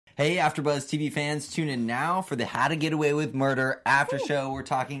Hey, AfterBuzz TV fans, tune in now for the How to Get Away with Murder after show. We're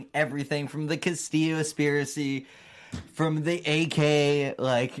talking everything from the Castillo conspiracy, from the AK,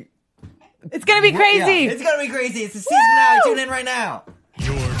 like... It's gonna be crazy! Yeah, it's gonna be crazy. It's the season finale. Tune in right now.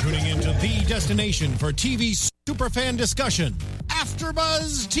 You're tuning into the destination for TV superfan discussion,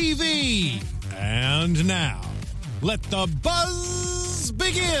 AfterBuzz TV. And now, let the buzz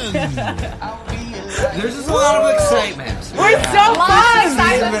begin. There's just a lot of excitement. We're so pumped!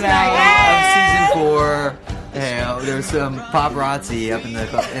 Season finale of season 4. There's some paparazzi up in the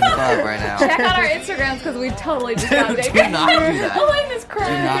club right now. Check out our Instagrams because we totally just got Do not do that. Elena's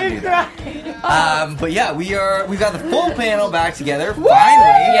crying. Do not do that. But yeah, we've got the full panel back together. Finally.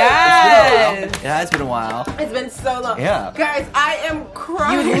 Yes. It has been a while. It's been so long. Yeah. Guys, I am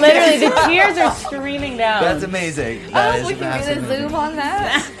crying. You literally, the tears are streaming down. That's amazing. That is We can absolutely get a zoom on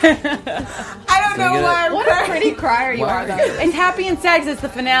that. I don't know why I'm What a crying. pretty crier you are, though. It's happy and sad because it's the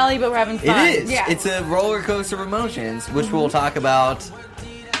finale, but we're having fun. It is. Yeah. It's a roller coaster of emotions, which we'll talk about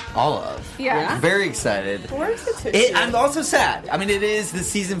all of. Yeah. Very excited. Where's the tissue? I'm also sad. I mean, it is the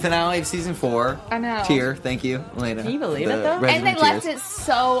season finale of season 4. I know. Tear. Thank you, Elena. Can you believe The it, though? resident And they left tears. it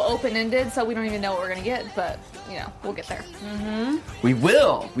so open-ended, so we don't even know what we're going to get, but, we'll get there. We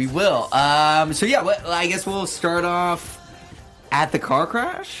will. So yeah, I guess we'll start off at the car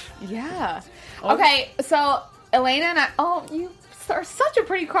crash. Yeah. Okay, so Elena and I... you are such a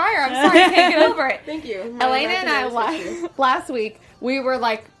pretty crier. I'm sorry, I can't get over it. Thank you. Elena and I, last week, we were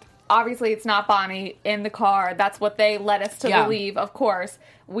like, obviously it's not Bonnie in the car. That's what they led us to believe, of course.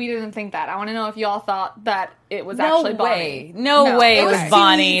 We didn't think that. I want to know if y'all thought that it was actually Bonnie. No way it was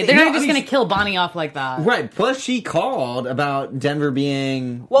Bonnie. They're not just I mean, going to kill Bonnie off like that. Right. Plus, she called about Denver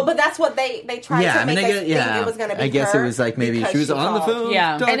being... Well, but that's what they tried to make us think it was going to be I guess her it was like maybe she was on the called. phone.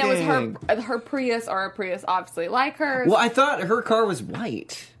 Yeah. talking. And it was her Prius, or a Prius obviously like hers. Well, I thought her car was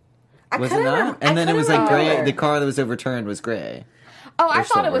white. Was it couldn't not? And then it was like remember. gray. The car that was overturned was gray. Oh, I Or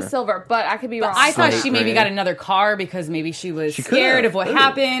thought it was silver. silver, but I could be wrong. I thought Slight she maybe gray. got another car because maybe she was She scared could've. of what Ooh,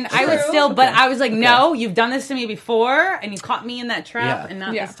 happened. I was true. still, but I was like, no, you've done this to me before, and you caught me in that trap, Yeah. and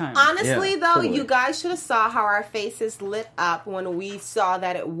not Yeah. this time. Honestly, Yeah, though, totally. you guys should have saw how our faces lit up when we saw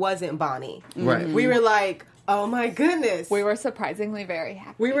that it wasn't Bonnie. Right. We were like, oh my goodness. we were surprisingly very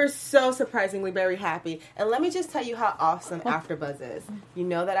happy. We were so surprisingly very happy. And let me just tell you how awesome AfterBuzz is. You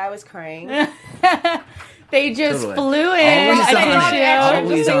know that I was crying. They just Totally. flew in. Always I on didn't it. show.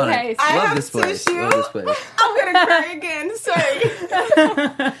 Always just in on it. case. I Love have this place. tissue. Love this place. I'm going to cry again. Sorry.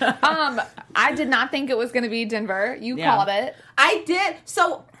 I did not think it was going to be Denver. You Yeah. called it. I did.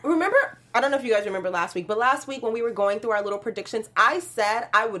 So, remember, I don't know if you guys remember last week, but last week when we were going through our little predictions, I said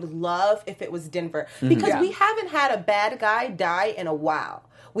I would love if it was Denver. Because Yeah. we haven't had a bad guy die in a while.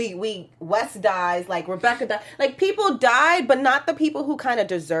 Wes dies, like Rebecca died. Like, people died, but not the people who kind of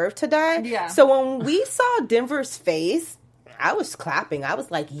deserve to die. Yeah. So when we saw Denver's face, I was clapping. I was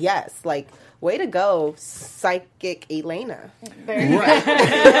like, yes, like, way to go, psychic Elena.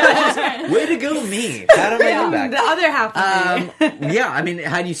 Right. Way to go, me. Pat on my back. The other half of me. Yeah, I mean,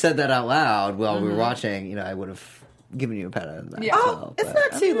 had you said that out loud while we were watching, I would have given you a pat on the back. Yeah. as Oh, well, it's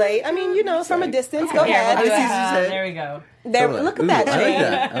but- not too late. I mean, from a distance. Go Here, ahead. we'll do It's it. easy to say. There we go. There, Totally. look at Ooh, that. I like Shane.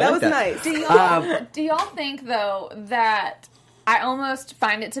 that. I That like was that. nice. Do y'all think, though, that I almost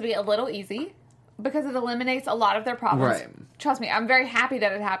find it to be a little easy because it eliminates a lot of their problems? Right. Trust me, I'm very happy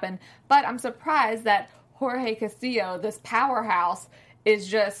that it happened, but I'm surprised that Jorge Castillo, this powerhouse, is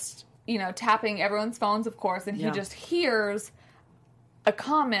just, tapping everyone's phones, of course, and he just hears a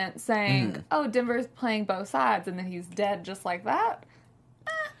comment saying, oh, Denver's playing both sides, and then he's dead just like that.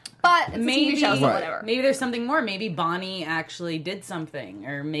 But it's Maybe, a TV show, so whatever. maybe there's something more. Maybe Bonnie actually did something,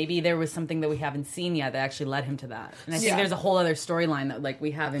 or maybe there was something that we haven't seen yet that actually led him to that. And I think there's a whole other storyline that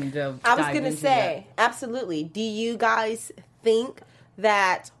we haven't I was dived going to into say, yet. absolutely. Do you guys think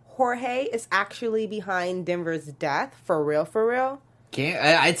that Jorge is actually behind Denver's death? For real, for real?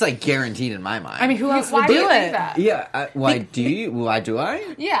 It's like guaranteed in my mind. I mean, who else Why would do do you think it? that? yeah. Why do you? Why do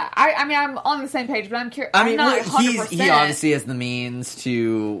I? Yeah, I mean, I'm on the same page, but I'm curious. I mean, I'm not well, 100%. he obviously has the means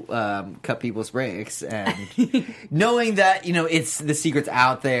to cut people's breaks, and knowing that it's the secret's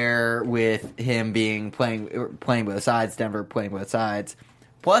out there with him playing both sides, Denver playing both sides.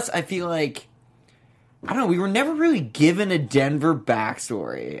 Plus, I feel like I don't know. We were never really given a Denver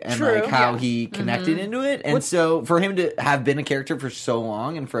backstory and True. like how he connected into it, and so for him to have been a character for so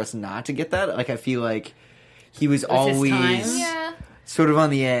long, and for us not to get that, like I feel like he was his always time. Yeah. sort of on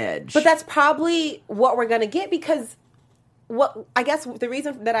the edge. But that's probably what we're going to get because I guess the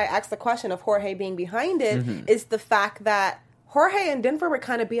reason that I asked the question of Jorge being behind it is the fact that Jorge and Denver were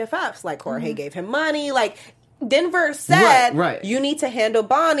kind of BFFs. Like, Jorge gave him money. Like, Denver said, Right. you need to handle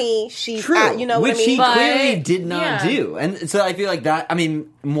Bonnie. She's True, at, you know which what I mean? he But- clearly did not yeah. do, and so I feel like that. I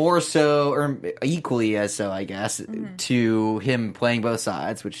mean, more so or equally as so, I guess, to him playing both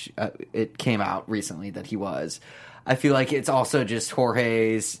sides, which it came out recently that he was. I feel like it's also just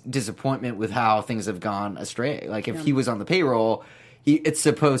Jorge's disappointment with how things have gone astray. Like if he was on the payroll, it's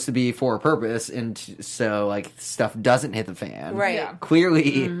supposed to be for a purpose, and so like stuff doesn't hit the fan. Right. Yeah.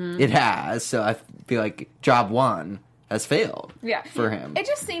 Clearly, it has. So I feel like job one has failed. Yeah. For him. It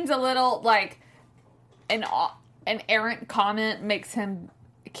just seems a little like an errant comment makes him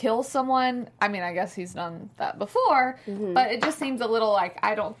kill someone. I mean, I guess he's done that before, but it just seems a little like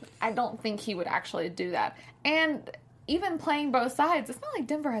I don't think he would actually do that. And even playing both sides, it's not like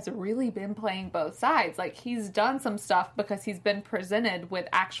Denver has really been playing both sides. Like he's done some stuff because he's been presented with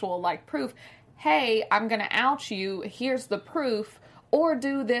actual like proof. Hey, I'm gonna out you. Here's the proof. Or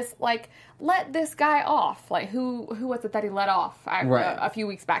do this, like, let this guy off. Like, who was it that he let off a few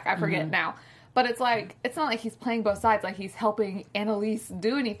weeks back? I forget now. But it's like, it's not like he's playing both sides. Like, he's helping Annalise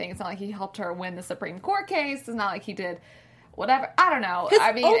do anything. It's not like he helped her win the Supreme Court case. It's not like he did whatever. I don't know.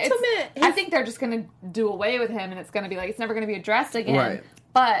 I mean, I think they're just going to do away with him, and it's going to be like, it's never going to be addressed again. Right.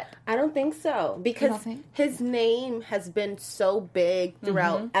 But I don't think so, because his name has been so big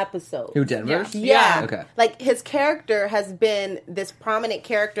throughout episodes. Who, Denver? Yeah. Okay. Like, his character has been this prominent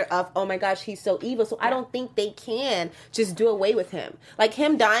character of, oh my gosh, he's so evil. So I don't think they can just do away with him. Like,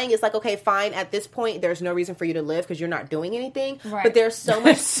 him dying is like, okay, fine. At this point, there's no reason for you to live because you're not doing anything. Right. But there's so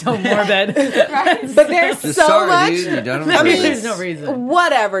much. So morbid. right? But there's Just so sorry, much. dude, you don't I mean, There's no reason.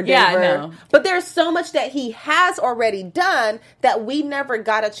 Whatever, Yeah, Denver. no. But there's so much that he has already done that we never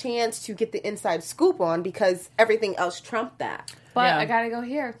got a chance to get the inside scoop on because everything else trumped that. But Yeah. I gotta go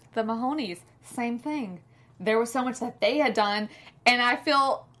here. The Mahonies, same thing. There was so much that they had done, and I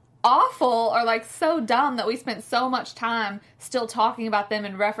feel awful or like so dumb that we spent so much time still talking about them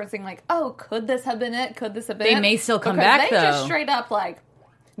and referencing like, oh, could this have been it? Could this have been it? They may still come Because back, they just though. straight up like,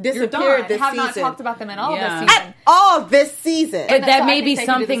 you're Disappeared done. this Have season. not talked about them at all Yeah. this season. At all this season. But so that I may think be they could do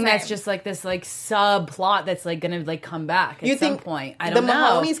the something that's same. just like this like subplot that's like gonna like come back at You some think point. I the don't know.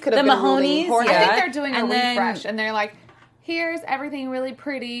 Mahonies could have the been ruling Mahonies, Jorge? I yeah. think they're doing a And then- refresh, and they're like, here's everything really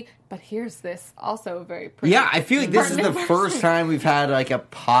pretty, but here's this also very pretty. Yeah, I feel like this is the first time we've had like a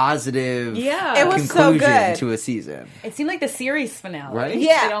positive Yeah. It was so conclusion good. to a season. It seemed like the series finale. Right?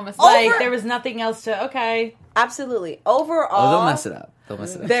 Yeah. It almost- Like there was nothing else to Absolutely. Overall, Oh, they'll mess it up. They'll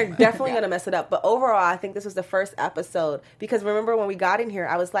mess it up. they're definitely going to mess it up. But overall, I think this was the first episode. Because remember when we got in here,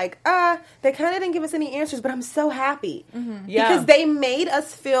 I was like, they kind of didn't give us any answers, but I'm so happy. Yeah. Because they made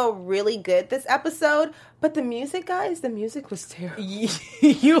us feel really good this episode. But the music, guys, the music was terrible.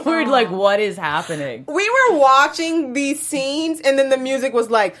 You were like, what is happening? We were watching these scenes, and then the music was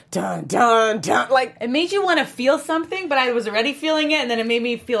like, dun, dun, dun. Like, It made you want to feel something, but I was already feeling it, and then it made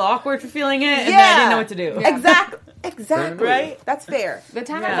me feel awkward for feeling it, and then I didn't know what to do. Exactly. Right? That's fair. The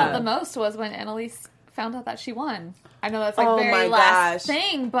time I Yeah. felt the most was when Annalise found out that she won. I know that's like Oh very my last gosh.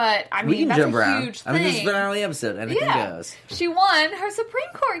 thing, but I We mean can that's jump a around. huge I thing. mean, this is the finale episode. Anything goes. She won her Supreme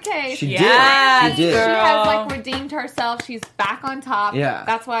Court case. She Yeah, did. She did. She has girl. like redeemed herself. She's back on top. Yeah.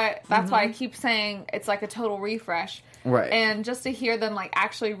 That's why I keep saying it's like a total refresh. Right. And just to hear them like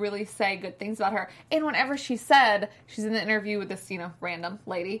actually really say good things about her. And whenever she's in the interview with this, random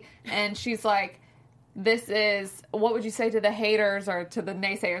lady, and she's like, this is, what would you say to the haters or to the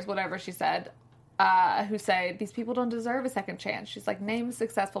naysayers, whatever she said, who say these people don't deserve a second chance. She's like, name a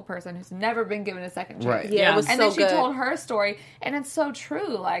successful person who's never been given a second chance. Right. Yeah, Yeah. it was And so then she good. told her story, and it's so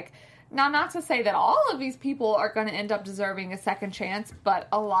true. Like, now, not to say that all of these people are going to end up deserving a second chance, but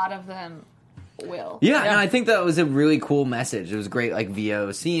a lot of them will. Yeah, no, I think that was a really cool message. It was great, like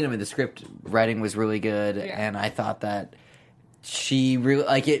VO scene. I mean, the script writing was really good, and I thought that she really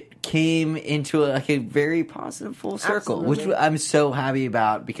it came into a very positive full circle, which I'm so happy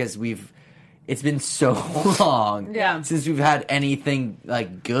about because it's been so long since we've had anything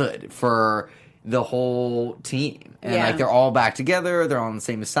like good for the whole team, and Yeah. like they're all back together. They're all on the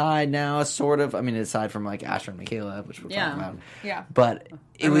same side now, sort of. I mean, aside from like Asher and Michaela, which we're talking about. Yeah. But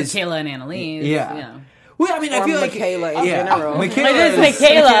it was Michaela and Annalise. yeah. Well, I mean, I Or feel like Michaela in general. Michaela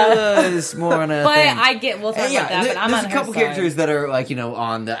Michaela. is more on a But thing. I get, we'll talk about that, but I'm there's on a couple her characters side. that are like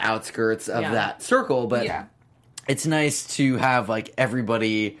on the outskirts of Yeah. that circle, but Yeah. it's nice to have like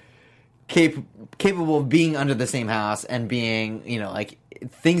everybody capable of being under the same house and being like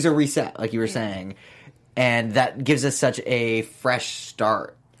things are reset, like you were saying, and that gives us such a fresh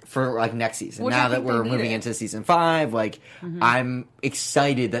start for like next season. Which I now that think they we're needed. moving into season 5, like I'm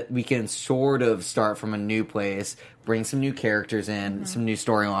excited that we can sort of start from a new place bring some new characters in, some new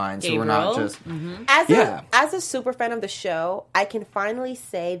storylines. So we're Gabriel. not just As a super fan of the show, I can finally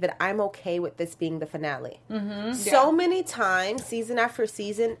say that I'm okay with this being the finale. So many times, season after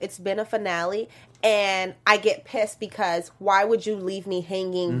season, it's been a finale, and I get pissed because why would you leave me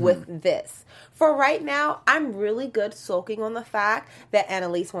hanging with this? For right now, I'm really good sulking on the fact that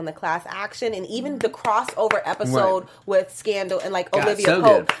Annalise won the class action, and even the crossover episode with Scandal and like Olivia so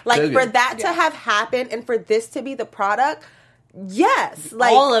Pope. good. Like So for good. that to have happened and for this to be the product, yes,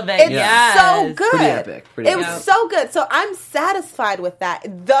 like All of it, it's yes. so good. Pretty epic, pretty It was epic. so good. So I'm satisfied with that.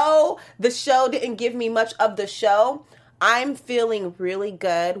 Though the show didn't give me much of the show, I'm feeling really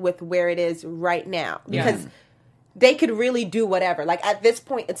good with where it is right now because they could really do whatever. Like at this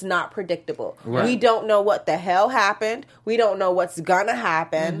point, it's not predictable. Right. We don't know what the hell happened. We don't know what's gonna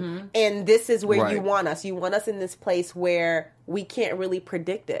happen. And this is where you Right. want us. You want us in this place where we can't really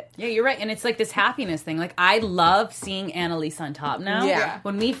predict it. Yeah, you're right. And it's like this happiness thing. Like, I love seeing Annalise on top now. Yeah.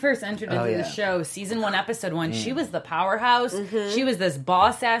 When we first entered into yeah. the show, season 1, episode 1, she was the powerhouse. She was this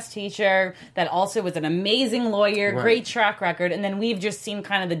boss-ass teacher that also was an amazing lawyer, Right. great track record. And then we've just seen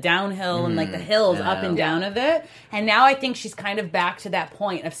kind of the downhill and like the hills up and down of it. And now I think she's kind of back to that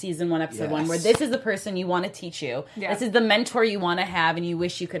point of season 1, episode 1, where this is the person you want to teach you. Yeah. This is the mentor you want to have and you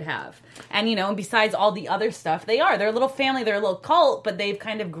wish you could have. And, you know, and besides all the other stuff, they're a little family, they're a little cult, but they've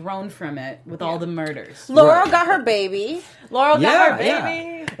kind of grown from it with all the murders. Laurel Right. got her baby. Laurel got her baby.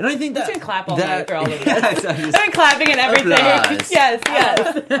 Yeah. And I think that You can clap all that, night for all of this. Yes, I just- I'm clapping and everything. Applause. yes.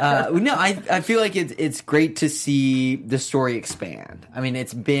 no, I feel like it's great to see the story expand. I mean,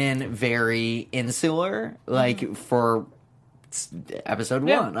 it's been very insular, like for episode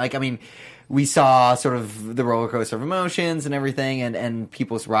 1. Like, I mean, we saw sort of the roller coaster of emotions and everything, and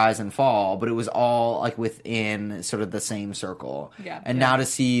people's rise and fall, but it was all like within sort of the same circle. Yeah. And now to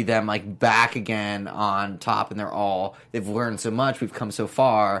see them like back again on top, and they've learned so much, we've come so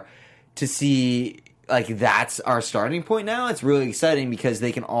far. To see like that's our starting point now, it's really exciting because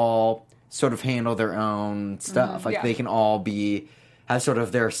they can all sort of handle their own stuff. Like yeah. they can all have sort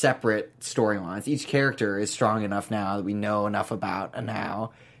of their separate storylines. Each character is strong enough now that we know enough about and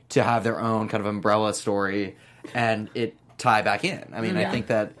now to have their own kind of umbrella story and it tie back in. I mean, I think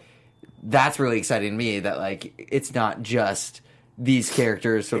that's really exciting to me, that like it's not just these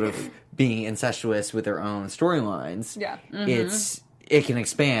characters sort of being incestuous with their own storylines. Yeah. It can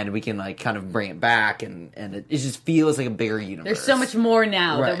expand. We can like kind of bring it back, and it just feels like a bigger universe. There's so much more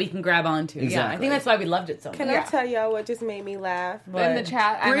now Right. that we can grab onto. Yeah, I Exactly. think that's why we loved it so much. Can I tell y'all what just made me laugh? In the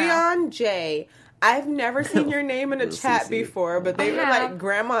chat, I know. Breon J. I've never seen your name in a chat CC. before, but they I were have. like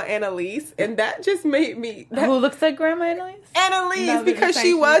Grandma Annalise, and that just made me Who looks like Grandma Annalise? Annalise No, because they're she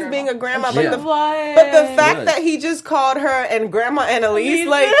saying was she's being a grandma. Yeah. But the fact was. that he just called her and Grandma Annalise,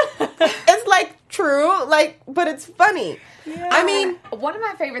 like it's like true, like, but it's funny. I mean, one of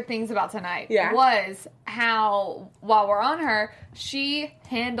my favorite things about tonight Yeah. was how, while we're on her, she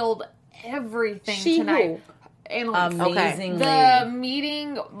handled everything She tonight. who? Annalise. Amazingly. The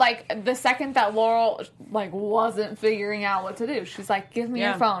meeting, like the second that Laurel like wasn't figuring out what to do, she's like, "Give me Yeah.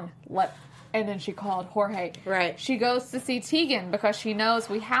 your phone." And then she called Jorge. Right. She goes to see Tegan because she knows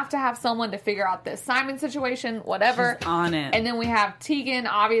we have to have someone to figure out this Simon situation, whatever. She's on it. And then we have Tegan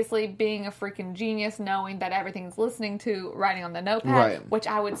obviously being a freaking genius, knowing that everything's listening to, writing on the notepad, Right. which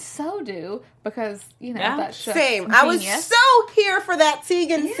I would so do because, you know, Yeah. that's just same. I was genius. so here for that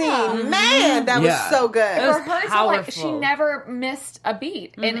Tegan scene. Man, that was Yeah. so good. It was For her to, like, powerful. she never missed a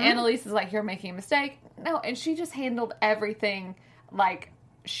beat. And Annalise is like, "You're making a mistake." No, and she just handled everything like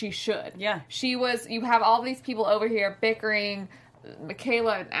she should. Yeah. She was, you have all these people over here bickering,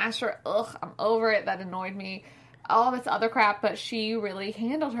 Michaela and Asher, ugh, I'm over it, that annoyed me. All this other crap, but she really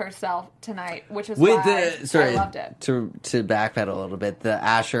handled herself tonight, which is With why I loved it. to backpedal a little bit, the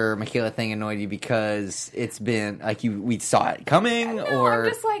Asher Michaela thing annoyed you because it's been like we saw it coming, No, or I'm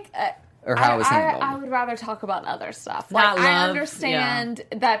just like, or how it was handled. I would rather talk about other stuff. Not Like, I love, understand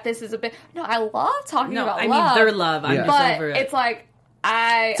that this is a bit. No, I love talking No, about I love. mean their love. I'm Yeah. just But over it. it's like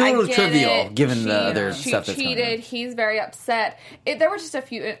It's a little I get trivial, it. given the other stuff that's She going cheated. on. He's very upset. There were just a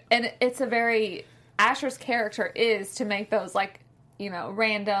few, and it's a very Asher's character is to make those like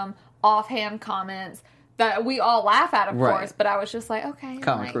random offhand comments that we all laugh at, of Right. course. But I was just like, okay,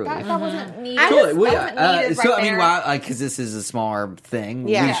 Comic like, relief. that wasn't needed. Totally. Well, That wasn't needed so right I mean, there. because this is a smaller thing,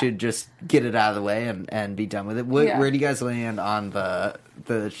 we Yeah. should just get it out of the way and be done with it. Where, Yeah. where do you guys land on the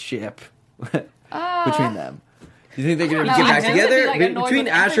ship between them? Do you think they're going to know. get I'm back gonna be, together like, annoyed between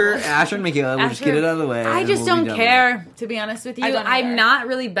with Asher everyone. and Michaela? We'll just Asher- get it out of the way. I and just we'll be don't done with care, to be honest with you. I don't I've either. not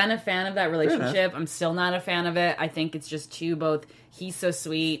really been a fan of that relationship. enough. I'm still not a fan of it. I think it's just both. He's so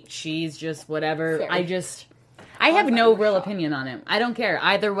sweet. She's just whatever. Fair. I have no real opinion on it. I don't care.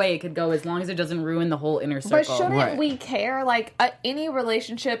 Either way it could go as long as it doesn't ruin the whole inner circle. But shouldn't we care? Like, any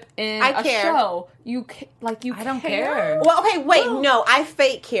relationship in I care. show, I don't care. Well, okay, wait, no, I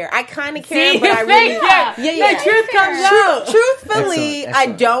fake care. I kind of care, See, but I fake really care. Yeah. The truth comes out. Truthfully, Excellent. I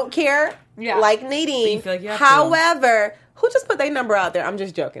don't care. Yeah. Like Nadine. you feel like you have to. However, who just put their number out there? I'm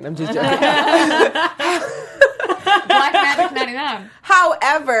just joking. Black Magic 99.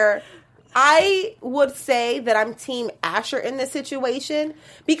 However, I would say that I'm Team Asher in this situation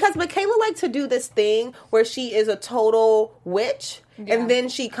because Michaela likes to do this thing where she is a total witch. Yeah. And then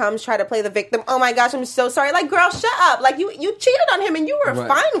she comes try to play the victim. Oh my gosh, I'm so sorry. Like, girl, shut up. Like, you cheated on him and you were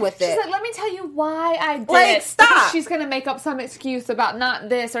fine with it. She's like, let me tell you why I did Like, it. stop. Because she's going to make up some excuse about not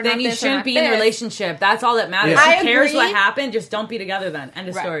this or Then not you this shouldn't or be not in a this. relationship. That's all that matters. Yeah. Who cares agree. what happened? Just don't be together then. End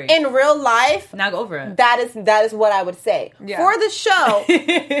of Right. story. In real life, Now go over it. that is what I would say. Yeah. For the show,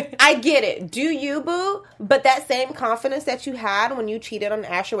 I get it. Do you, boo? But that same confidence that you had when you cheated on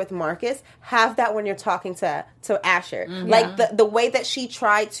Asher with Marcus, have that when you're talking to Asher. Like, the way that she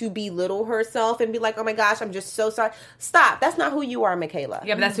tried to belittle herself and be like, oh my gosh, I'm just so sorry. Stop. That's not who you are, Michaela.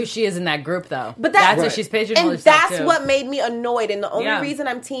 Yeah, but that's who she is in that group, though. But that's Right. what she's pigeonholed And herself that's to. what made me annoyed. And the only Yeah. reason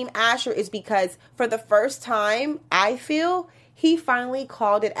I'm Team Asher is because for the first time, I feel he finally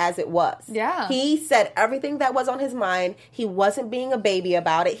called it as it was. Yeah. He said everything that was on his mind. He wasn't being a baby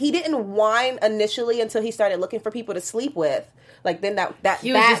about it. He didn't whine initially until he started looking for people to sleep with. Like, then that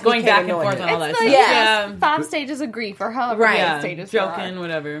He was just going became back and annoying. forth on all that It's stuff. like Yeah. 5 stages of grief or however Right. many Yeah, stages there joking, are.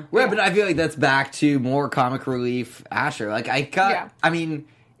 whatever. Right, but I feel like that's back to more comic relief Asher. Like, I mean,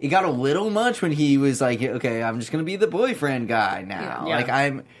 it got a little much when he was like, okay, I'm just going to be the boyfriend guy now. Yeah. Like,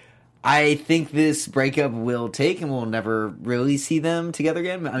 I think this breakup will take and we'll never really see them together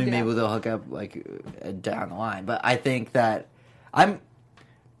again. I mean, maybe they'll hook up, like, down the line. But I think that I'm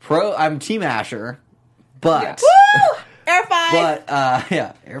Team Asher, but... Woo! Air 5.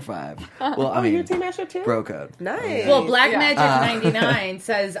 But, Air 5. Well, I mean, you're Team Asher too? bro code. Nice. Well, Black Yeah. Magic 99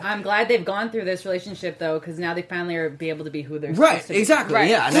 says, I'm glad they've gone through this relationship, though, because now they finally are be able to be who they're Right, supposed to be. exactly. Right.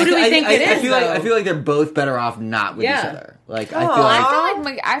 Yeah. And Who do we think it I is, feel though? I feel like they're both better off not with each Yeah. other. Like, Aw.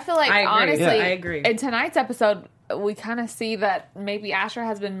 I feel like I agree. honestly, Yeah, I agree. in tonight's episode, we kind of see that maybe Asher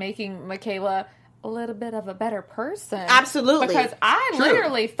has been making Michaela a little bit of a better person. Absolutely. Because I True.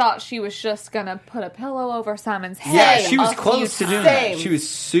 literally thought she was just going to put a pillow over Simon's head. Yeah, she was a close few to doing times. that. She was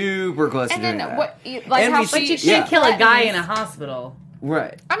super close to And doing then that. what? Like And how we she, see- She did Yeah. kill a guy in threatens- a hospital.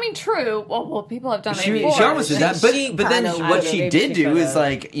 Right. I mean, true. Well, people have done it She before. almost did that, but She then kinda what would've. she Maybe did she do is could've.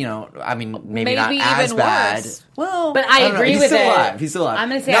 like, you know, I mean, maybe not Maybe as even bad. worse. Well, But I don't know. agree He's with still it. alive. He's still alive. I'm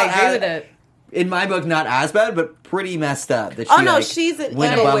going to say Not I agree as- with it. In my book, not as bad, but pretty messed up. That she, Oh, no, like, she's an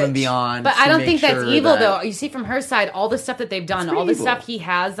went evil above witch. and beyond. But to I don't make think that's sure evil, that- though. You see from her side, all the stuff that they've done, all the evil. stuff he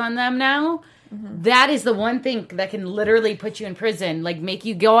has on them now, that is the one thing that can literally put you in prison, like make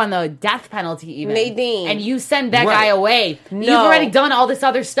you go on the death penalty even. Nadine. And you send that Right. guy away. You've No. already done all this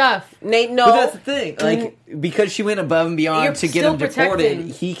other stuff. Nate, no. But that's the thing, like, because she went above and beyond You're to get still him deported, protecting.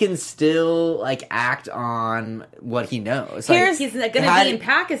 he can still like act on what he knows. Here's- He's going to had- be in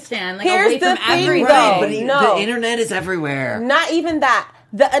Pakistan, like Here's away the from thing, everything. though. right, but No. the internet is everywhere. Not even that.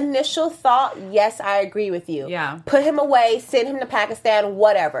 The initial thought, yes, I agree with you. Yeah. Put him away, send him to Pakistan,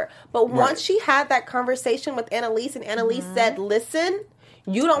 whatever. But Right. once she had that conversation with Annalise and Annalise said, listen,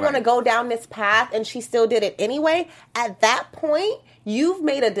 you don't want to Right. go down this path, and she still did it anyway, at that point, you've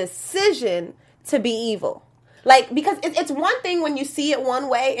made a decision to be evil. Like, because it's one thing when you see it one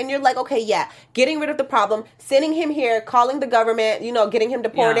way and you're like, okay, yeah, getting rid of the problem, sending him here, calling the government, you know, getting him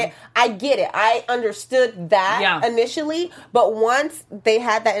deported. Yeah. I get it. I understood that Yeah. initially. But once they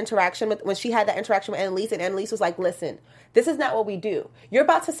had that interaction when she had that interaction with Annalise, and Annalise was like, listen, this is not what we do. You're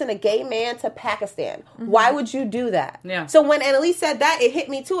about to send a gay man to Pakistan. Why would you do that? Yeah. So when Annalise said that, it hit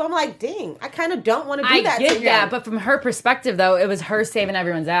me too. I'm like, dang, I kind of don't want to do I that to get him. that, but from her perspective, though, it was her saving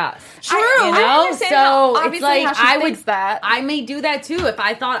everyone's ass. True. You I know, understand so how- it's obviously like how she I thinks would that. I may do that too if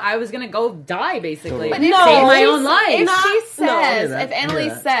I thought I was gonna go die, basically. But Save no, my she's- own life. If Not- she no, I says, hear that. if I hear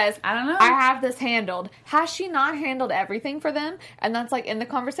Annalise that. says, I don't know. I have this handled, has she not handled everything for them? And that's like in the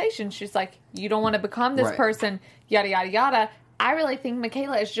conversation, she's like, you don't want to become this Right. person, yada, yada, yada. I really think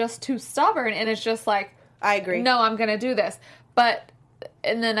Michaela is just too stubborn and it's just like, I agree. no, I'm going to do this. But,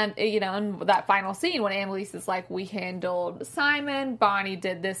 and then, you know, in that final scene when Annalise is like, we handled Simon, Bonnie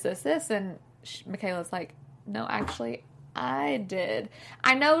did this, and Michaela's like, no, actually, I did.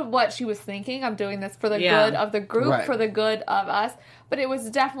 I know what she was thinking. I'm doing this for the good of the group, for the good of us. But it was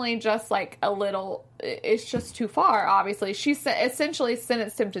definitely just like a little, it's just too far, obviously. She essentially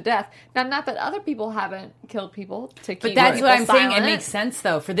sentenced him to death. Now, not that other people haven't killed people to keep. But that's what I'm silent. saying. It makes sense,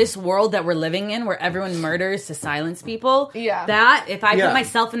 though, for this world that we're living in where everyone murders to silence people. Yeah. That, if I put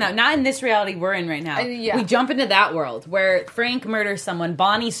myself in that, not in this reality we're in right now, we jump into that world where Frank murders someone,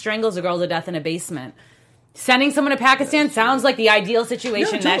 Bonnie strangles a girl to death in a basement. Sending someone to Pakistan sounds like the ideal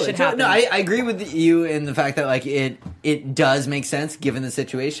situation that should happen. No, I agree with you in the fact that like it does make sense given the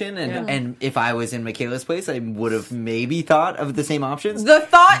situation, and if I was in Michaela's place, I would have maybe thought of the same options. The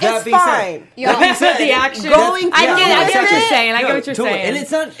thought is fine. That being said, the action going. I get what you're saying. I get what you're saying. And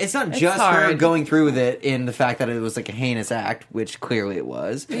it's not just her going through with it in the fact that it was like a heinous act, which clearly it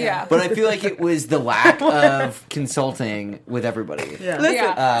was. Yeah. But I feel like it was the lack of consulting with everybody. Yeah.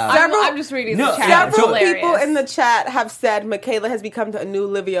 Listen, I'm just reading the chat. Several people in the chat have said Michaela has become a new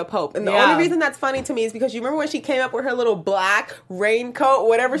Olivia Pope. And the only reason that's funny to me is because you remember when she came up with her little black raincoat,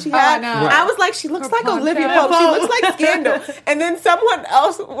 whatever she had? No. I was like, she looks like Olivia Pope. She looks like Scandal. And then someone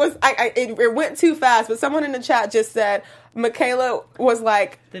else was, it went too fast, but someone in the chat just said, Michaela was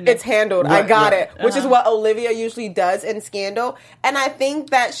like, it's handled. I got it. Which is what Olivia usually does in Scandal. And I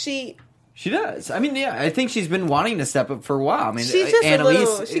think that she does. I mean, I think she's been wanting to step up for a while. I mean, she's just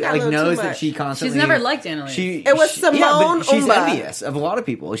Annalise she got a little knows too that much. she constantly. She's never liked Annalise. It was Simone but she's Umba. envious of a lot of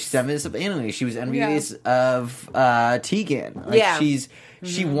people. She's envious of Annalise. She was envious of Tegan. Like,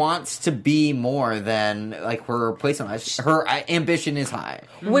 she wants to be more than like her place on life. Her ambition is high,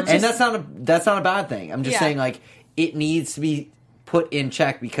 that's not a bad thing. I'm just saying like it needs to be put in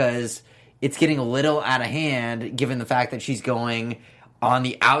check because it's getting a little out of hand given the fact that she's going on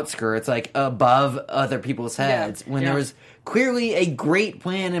the outskirts, like above other people's heads, when there was clearly a great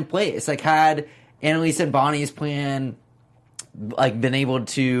plan in place. Like, had Annalise and Bonnie's plan like been able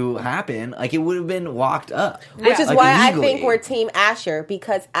to happen, like it would have been locked up. Which is like, why legally. I think we're Team Asher,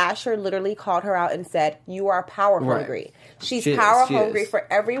 because Asher literally called her out and said, "You are power hungry." Right. She's She power is. hungry for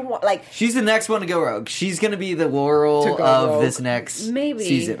everyone. Like, she's the next one to go rogue. She's going to be the Laurel of this next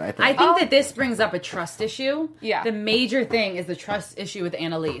season, I think. That this brings up a trust issue. Yeah. The major thing is the trust issue with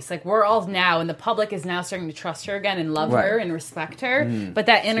Annalise. Like, we're all now, and the public is now starting to trust her again and love her and respect her. But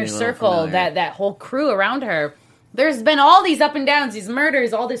that inner circle, that whole crew around her, there's been all these up and downs, these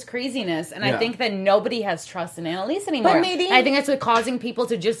murders, all this craziness, and I think that nobody has trust in Annalise anymore. But Nadine, and I think that's what causing people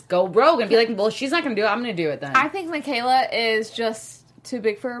to just go rogue and be like, well, she's not going to do it, I'm going to do it then. I think Michaela is just too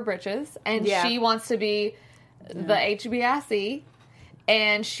big for her britches, and she wants to be the HBIC,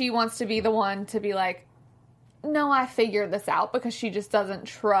 and she wants to be the one to be like, no, I figured this out, because she just doesn't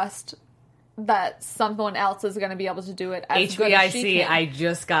trust that someone else is going to be able to do it as good as she HBIC, can. I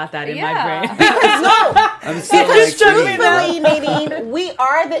just got that in my brain. because truthfully, Nadine, we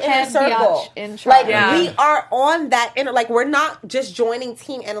are the inner circle. Like, we are on that inner. Like, we're not just joining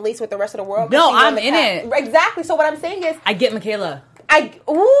Team Annalise with the rest of the world. No, I'm in it. Exactly. So what I'm saying is, I get Michaela. I get it.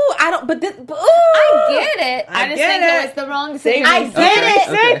 I just think it was the wrong decision. I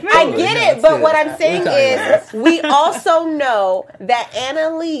get it. But what I'm saying is, we also know that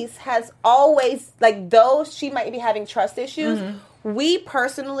Annalise has always, like, though she might be having trust issues, we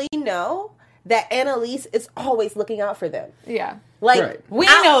personally know that Annalise is always looking out for them. Yeah. Like, we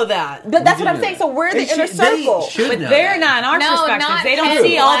know that. That's what I'm saying. So we're the inner circle. But they're not in our perspectives. They don't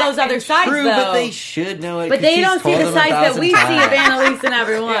see all those other sides, though. But they should know it. But they don't see the sides that we see of Annalise and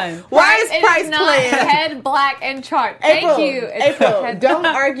everyone. Why is Price playing? Head black and chart. Thank you. April, don't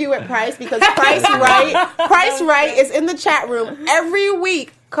argue with Price, because Price Wright is in the chat room every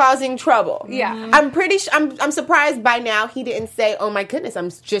week causing trouble. Yeah. I'm surprised by now he didn't say, "Oh my goodness, I'm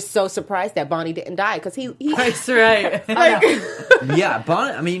just so surprised that Bonnie didn't die," because he That's right. Yeah,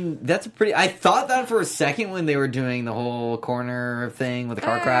 Bonnie, I mean, that's I thought that for a second when they were doing the whole corner thing with the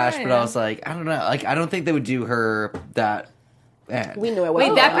car crash, but I was like, I don't know. Like, I don't think they would do her that bad. We knew it was.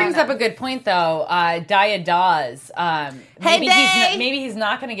 Wait, that brings up a good point, though. Daya Dawes. Maybe he's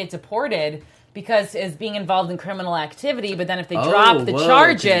not going to get deported because is being involved in criminal activity, but then if they drop the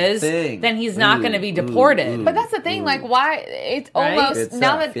charges, then he's not going to be deported. But that's the thing, like, why, it's almost, It's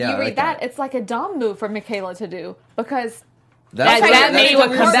now tough. that you read that, it's like a dumb move for Michaela to do, because that maybe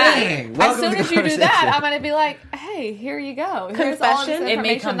would come back. As soon as you do that, I'm going to be like, hey, here you go. Here's all this Confession. It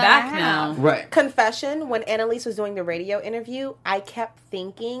may information come that back I now. have. Right. Confession, when Annalise was doing the radio interview, I kept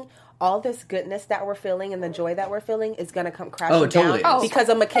thinking, all this goodness that we're feeling and the joy that we're feeling is going to come crashing totally. down because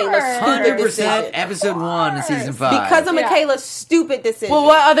of Michaela's stupid 100% decision. episode 1 of season 5. Because of Michaela's stupid decision. Well,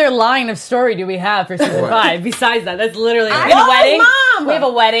 what other line of story do we have for season 5 besides that? That's literally in a Laurel's wedding. mom. We have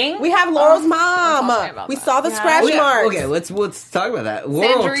a wedding. We have Laurel's mom. We saw the scratch marks. Okay, let's talk about that.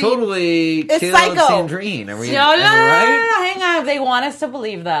 Laurel Sandrine. totally killed psycho. Sandrine. Are we No, right? hang on. They want us to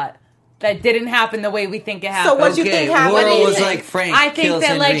believe that didn't happen the way we think it happened. So what do you think happened? Laurel was like, Frank, I think kill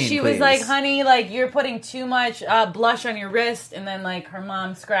that like Sandrine, she please. was like, honey, like you're putting too much blush on your wrist, and then like her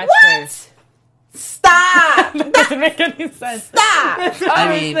mom scratched her. Stop! That doesn't make any sense. Stop!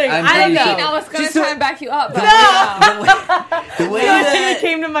 I mean, I'm I don't pretty know. sure- I was going to Just try and back you up. But the way The only thing that that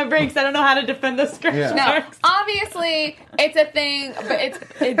came to my brains, I don't know how to defend those scratch Yeah. No, marks. obviously it's a thing, but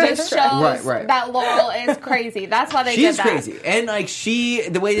it just shows Right. that Laurel is crazy. That's why they she's did that. crazy, and like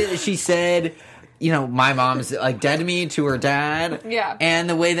the way that she said, you know, my mom's like dead to me to her dad. Yeah. And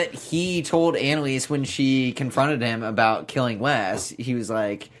the way that he told Annalise when she confronted him about killing Wes, he was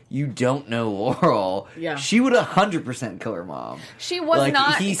like, "You don't know Laurel. Yeah. She would 100% kill her mom." She was Like,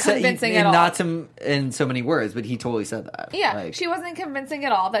 not he said- convincing and at all. Not in so many words, but he totally said that. Yeah, Like, she wasn't convincing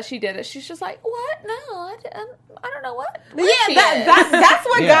at all that she did it. She's just like, what? No, I don't know what. Yeah, she is. that's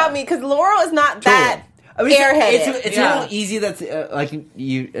what Yeah. got me because Laurel is not that I mean, airheaded. it's a little easy. That's like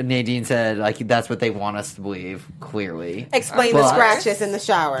Nadine said. Like that's what they want us to believe. Clearly, Explain the But- scratches in the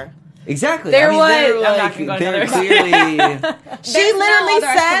shower. Exactly. There I mean, was- they're, I'm not gonna go they're another- clearly. She There's no literally other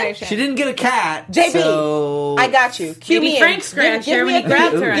said, explanation. She didn't get a cat. JB, so I got you. Cue Maybe me Frank in. scratched Give her me when a he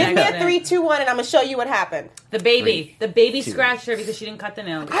grabbed her. Give me a accident. 3, 2, 1, and I'm gonna show you what happened. The baby. The baby 2. scratched her because she didn't cut the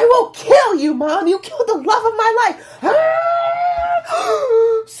nail. I will kill you, Mom. You killed the love of my life.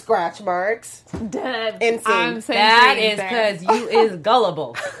 Scratch marks. Dead. Insane. I'm saying That green is there. because you is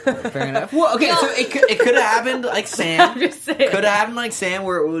gullible. Fair enough. Well, okay, so it could have happened like Sam. I'm just saying. Could have happened like Sam,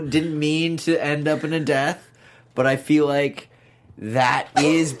 where it didn't mean to end up in a death, but I feel like that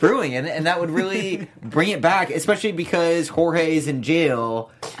is brewing, and that would really bring it back, especially because Jorge is in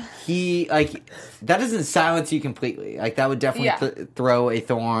jail. He that doesn't silence you completely. Like that would definitely throw a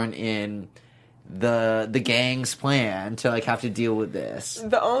thorn in the gang's plan to like have to deal with this.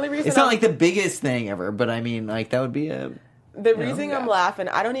 The only reason It's not like the biggest thing ever, but I mean, like that would be a the reason I'm laughing,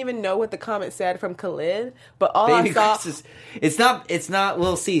 I don't even know what the comment said from Khalid, but all baby I saw. Chris. It's not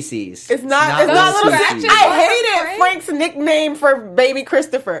Lil Cece's. It's not little Cece's. Cece's. I hated Frank's nickname for baby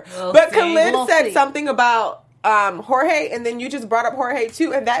Christopher. But Khalid said something about Jorge, and then you just brought up Jorge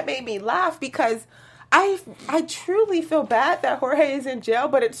too, and that made me laugh because I truly feel bad that Jorge is in jail,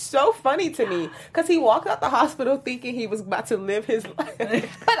 but it's so funny to me because he walked out the hospital thinking he was about to live his life.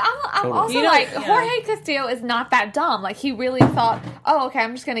 But I'm also like, Jorge Castillo is not that dumb. Like, he really thought, oh, okay,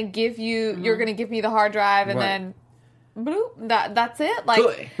 I'm just going to give you, you're going to give me the hard drive, and then, bloop, that's it.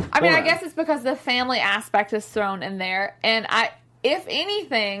 Like, I mean, I guess it's because the family aspect is thrown in there, and if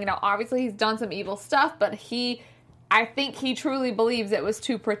anything, you know, obviously he's done some evil stuff, but I think he truly believes it was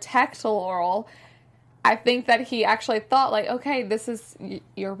to protect Laurel. I think that he actually thought, like, okay,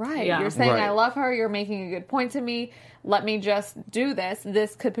 you're right. Yeah. You're saying Right. I love her. You're making a good point to me. Let me just do this.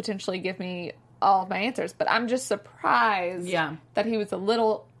 This could potentially give me all of my answers. But I'm just surprised that he was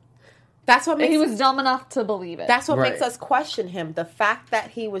That's what makes he was dumb enough to believe it. That's what makes us question him. The fact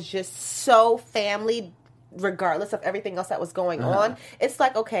that he was just so family, regardless of everything else that was going on. It's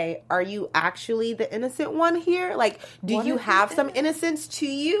like, okay, are you actually the innocent one here? Like, do you have some innocence to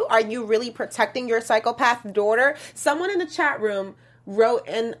you? Are you really protecting your psychopath daughter? Someone in the chat room wrote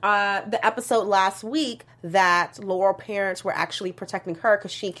in the episode last week that Laurel parents were actually protecting her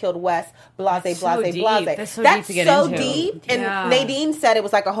because she killed Wes, blase. That's so That's deep to get so into. deep. And Yeah. Nadine said it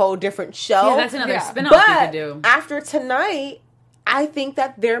was like a whole different show. Yeah, that's another spin-off you But could do. after tonight, I think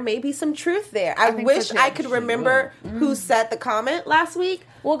that there may be some truth there. I think wish so, too. I could remember who said the comment last week.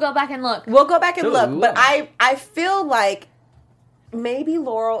 We'll go back and look. We'll go back and look. Ooh. But I feel like maybe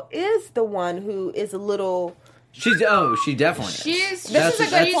Laurel is the one who is a little... She definitely is. This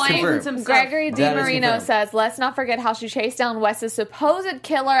is a good point. confirmed. Gregory That is DiMarino confirmed. says, let's not forget how she chased down Wes's supposed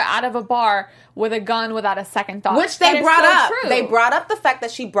killer out of a bar with a gun without a second thought. Which they That is brought so up. true. They brought up the fact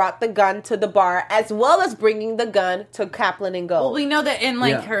that she brought the gun to the bar as well as bringing the gun to Kaplan and Gold. Well, we know that in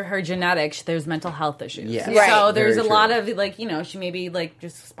like Yeah. her genetics, there's mental health issues. Yes. Right. So there's Very a lot true. of like, you know, she may be like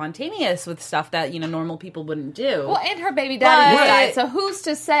just spontaneous with stuff that, you know, normal people wouldn't do. Well, and her baby daddy But- died, so who's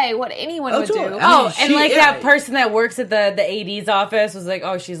to say what anyone would totally. do? I mean, Oh, and she- like yeah. that person that works at the AD's office was like,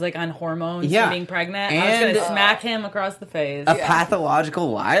 oh, she's like on hormones Yeah. from being pregnant. I was And- gonna smack him across the face. A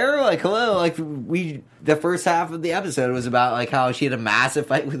pathological liar? Like, hello, like the first half of the episode was about like how she had a massive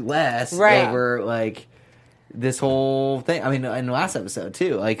fight with Wes Right. over like this whole thing. I mean, in the last episode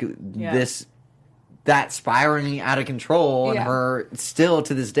too, like that spiraling out of control, and her still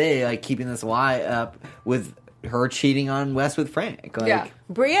to this day like keeping this lie up with her cheating on Wes with Frank. Like,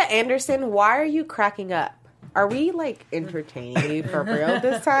 Bria Anderson, why are you cracking up? Are we like entertaining you for real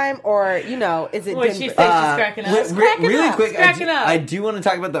this time, or is it? What she said, she's cracking up. Really quick, up. I do want to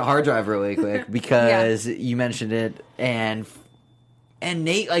talk about the hard drive really quick because you mentioned it, and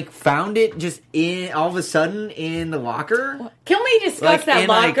Nate like found it just all of a sudden in the locker. Can we discuss that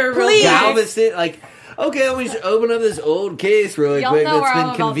locker, please? Galvus it like. Okay, let me just open up this old case really quick that's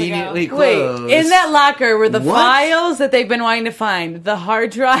been conveniently closed. Wait, in that locker were the files that they've been wanting to find, the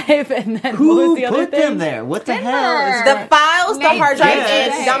hard drive, and then who what was the other put thing? them there? What the hell? Is The files, the hard drive,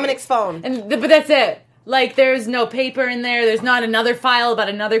 Yes. and Dominic's phone. But that's it. Like, there's no paper in there. There's not another file about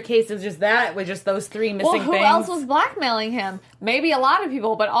another case. It's just that with just those three missing who things. else was blackmailing him? Maybe a lot of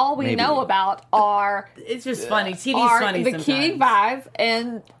people, but all we know about are It's just funny. TV's funny the sometimes. Keating Five,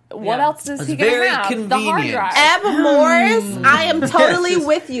 and what else does he very have? convenient. The hard drive. Ab Morris, I am totally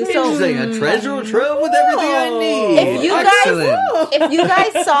with you. It's So like a treasure trove with everything I need. if you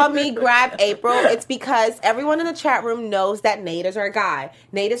guys saw me grab April, it's because everyone in the chat room knows that Nate is our guy.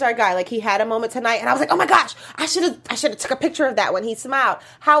 Nate is our guy. Like, he had a moment tonight, and I was like, oh my gosh, I should have took a picture of that when he smiled.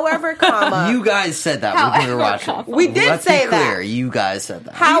 However, you guys said that when we were watching. We did Let's say be clear. that. You guys said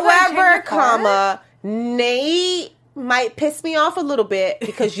that. However, Nate might piss me off a little bit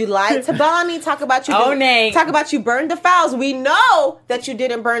because you lied to Bonnie. Talk about you burned the files. We know that you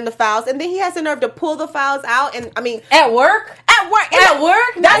didn't burn the files, and then he has the nerve to pull the files out. And I mean, at work,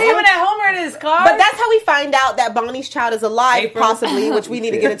 not even at home or in his car. But that's how we find out that Bonnie's child is alive, April. possibly, which we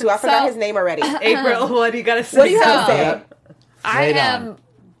need to get into. I forgot his name already. April, what do you gotta say? What do you have to say? I am.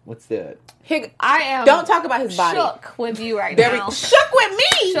 Let's do it. I am. Don't talk about his body. Shook with you right now. Shook with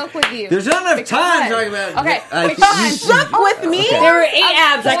me. Shook with you. There's not enough time to talk about. Okay, shook with me. Okay. There were 8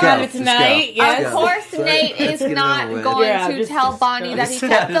 abs I counted tonight. Yes. Of course, Nate is not going to tell Bonnie that he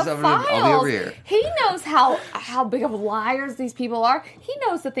kept the files. I'll be over here. He knows how big of liars these people are. He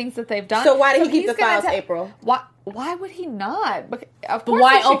knows the things that they've done. So why did he keep the he's gonna files, April? Why would he not? Of But course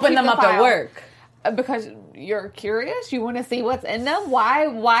why he should open keep them the up at files. work? Because you're curious, you want to see what's in them.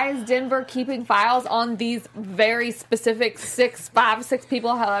 Why is Denver keeping files on these very specific 6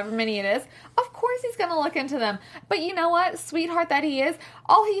 people, however many it is? Of course he's going to look into them. But you know what, sweetheart that he is,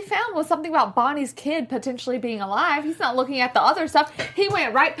 all he found was something about Bonnie's kid potentially being alive. He's not looking at the other stuff. He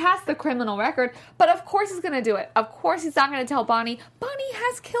went right past the criminal record. But of course he's going to do it. Of course he's not going to tell Bonnie. Bonnie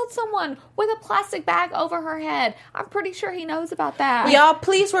has killed someone with a plastic bag over her head. I'm pretty sure he knows about that. Y'all,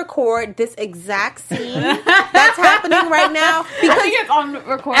 please record this exact scene that's happening right now. Because I think it's on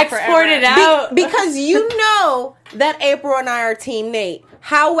record Export it out. Because you know that April and I are Team Nate.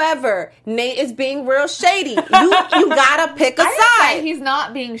 However, Nate is being real shady. You gotta pick a I didn't side. say he's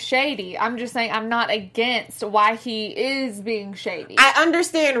not being shady. I'm just saying I'm not against why he is being shady. I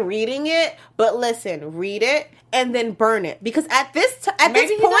understand reading it, but listen, read it and then burn it. Because at this point,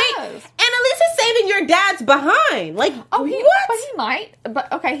 Annalise is saving your dad's behind. Like, what? But he might.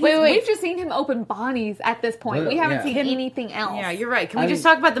 But okay, wait. We've just seen him open Bonnie's at this point. We haven't seen anything else. Yeah, you're right. Can we just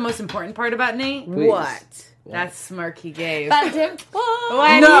talk about the most important part about Nate? What? That smirk he gave. But Jim,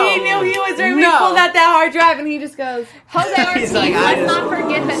 when he knew he was there, we pulled out that hard drive and he just goes, Jose Ortiz, like, let's not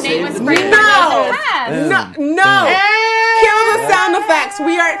forget that Nate was spraying No. Kill the sound effects.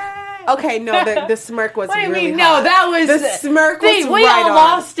 We are... Okay, no, the smirk was really What do you mean? hot. No, that was... The smirk was we right all on.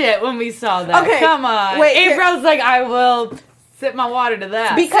 lost it when we saw that. Okay, Come on. wait, April's like, I will sip my water to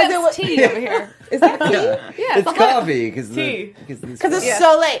that. Because it was... tea over here. Is that tea? Yeah, It's coffee because tea. Because it's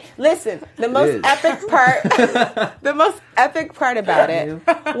so late. Listen, the most epic part about it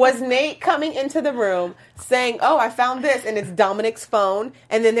was Nate coming into the room saying, "Oh, I found this," and it's Dominic's phone.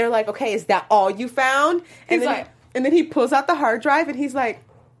 And then they're like, "Okay, is that all you found?" And then he pulls out the hard drive and he's like,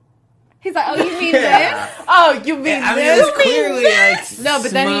 "Oh, you mean this? Oh, you mean I mean, this? it was clearly like No,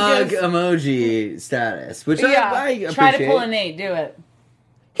 but then he smug just- emoji status, which I appreciate. Try to pull a Nate. Do it.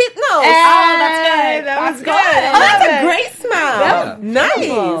 that's good. That was good. that's a great smile. Nice.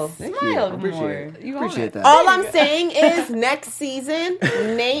 Smile more. Appreciate that. All I'm saying is next season,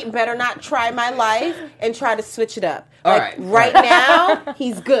 Nate better not try my life and try to switch it up. Right now,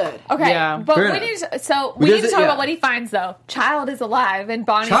 he's good. Okay, Yeah. but Fair we enough. need to talk about what he finds though. Child is alive, and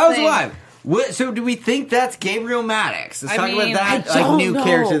Bonnie's Child's saying, alive. So do we think that's Gabriel Maddox? Let's talk mean, about that I don't new know.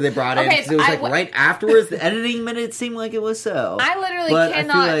 character they brought in. Okay, 'Cause it was I like right afterwards. The editing made it seem like it was so. I literally But I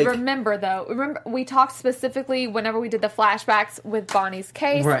feel cannot like- remember though. Remember we talked specifically whenever we did the flashbacks with Bonnie's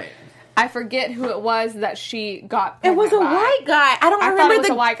case. Right. I forget who it was that she got It was a white guy. I don't I remember thought it was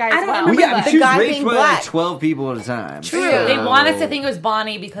a white guy as I don't well. remember Yeah, the she was guy raped being by black. like 12 people at a time. True. So- They want us to think it was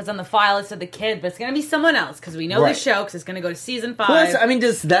Bonnie because on the file it said the kid, but it's going to be someone else because we know Right. the show because it's going to go to season 5. Plus, I mean,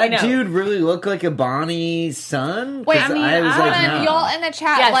 does I that know. dude really look like a Bonnie's son? Wait, 'Cause I mean, was I like, don't And no. y'all in the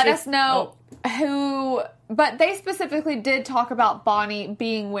chat, Yeah, let she's- us know who. But they specifically did talk about Bonnie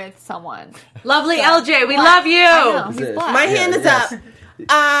being with someone. Lovely So- LJ, we What? love you. I know, Is he's it? black. My hand is yes. up.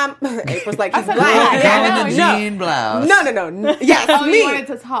 April's like, he's said black. black. Yeah, I Down know, the no. jean blouse. No. Yes, Oh, you me. wanted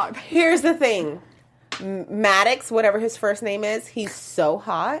to talk. Here's the thing. Maddox, whatever his first name is, he's so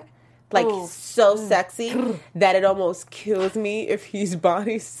hot. Like, Ooh. so sexy that it almost kills me if he's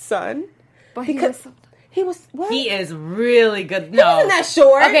Bonnie's son. But he Because was, he was, what? He is really good. He wasn't that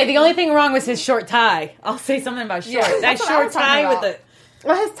short. Okay, the only thing wrong was his short tie. I'll say something about short. Yeah, that that's what I short was talking tie about. with the...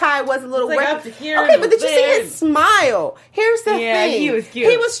 Well, his tie was a little It's like wet. up to here Okay, and but did you see there. his smile? Here's the Yeah, thing. he was cute.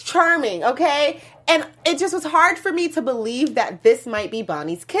 He was charming, okay? And it just was hard for me to believe that this might be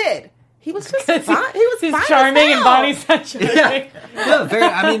Bonnie's kid. He was just fine. He was He's fine as charming and hell. Bonnie's not charming. Yeah. No, fair.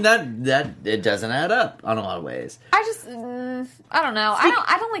 I mean, that it doesn't add up on a lot of ways. I just, I don't know. I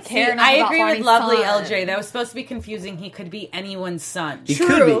don't really See, care. enough I about agree with Bonnie's Lovely son. LJ. That was supposed to be confusing. He could be anyone's son. He True.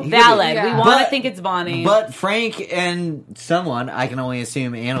 could be. He could be. Valid. Yeah. We want to But- think it's Bonnie. But Frank and someone, I can only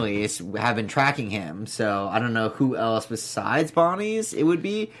assume Annalise, have been tracking him, so I don't know who else besides Bonnie's it would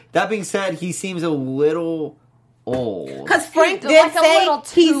be. That being said, he seems a little old. Because Frank He's did like a say little he's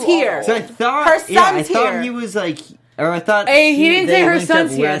too here. old. So I thought, Her I son's thought here. he was like, or I thought Hey, he didn't they say her linked up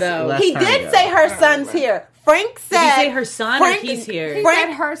son's here, less- though. less He time did ago. say her son's here. Frank said. Did he say her son or he's here? He Frank-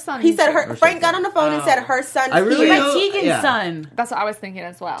 said her son. He said here. her. Frank got on the phone and said her son's I really here. But don't- Tegan's yeah. son. That's what I was thinking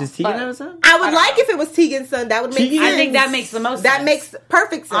as well. Does Tegan But- have a son? I would like if it was Tegan's son. That would make Tegan- sense. I think that makes the most That sense. makes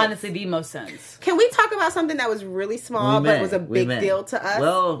perfect sense. Honestly, the most sense. Can we talk about something that was really small but was a We big may. deal to us?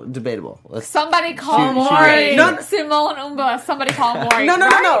 Well, debatable. Let's Somebody call Shoot, Maury. shoot. No, Simone Umba. Somebody call Maury. no.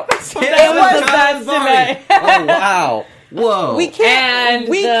 It was the best Bonnie. today. Oh wow! Whoa! We can't. And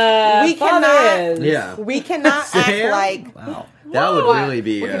we the father cannot. is. Yeah. We cannot act Sam? like Wow. That would What? really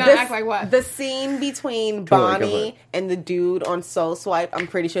be. We cannot this- act like what? the scene between Totally, go for Bonnie it. and the dude on Soul Swipe. I'm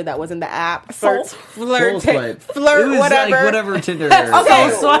pretty sure that wasn't the app. Soul- Soul Swipe. flirt, It was whatever. like whatever Tinder. Okay,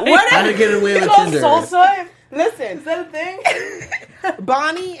 Soul Swipe. How to get away with Tinder? Swipe? Listen, Is that a thing?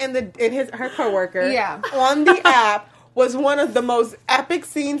 Bonnie and her coworker, Yeah. on the app was one of the most epic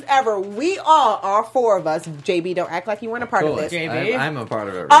scenes ever. We all four of us, JB, don't act like you weren't a part of Totally. this. JB. I'm a part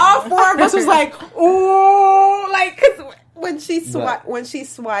of it. All four of us was like, ooh, like 'cause when she swiped, it was,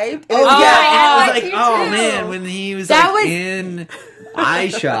 Oh, yeah, I I was like like, you oh too. man, when he was That like was- in eye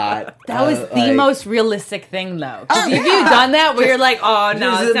shot. That was the like, most realistic thing, though. Oh, Have you yeah. done that where you're like, oh,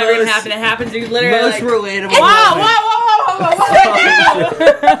 no, This is it's the never going to most- happen. It happens. You literally most like, relatable. wow, moment.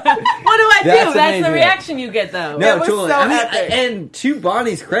 what do I do? That's That's the amazing. reaction you get, though. No, It was totally. so I mean, epic. and to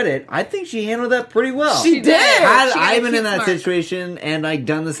Bonnie's credit, I think she handled that pretty well. She did. Had She I got been a in cute that smirk. situation and like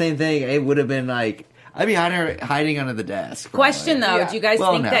done the same thing, it would have been like I'd be hiding under the desk. Question, though. Yeah. Do you guys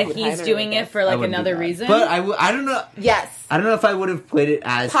Well, think no. that I would he's hide doing under it for I like wouldn't do another that. reason? But I don't know. Yes. I don't know if I would have played it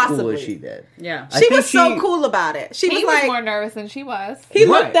as cool Possibly. as she did. yeah. I She think was so cool about it. She He was was like, more nervous than she was. he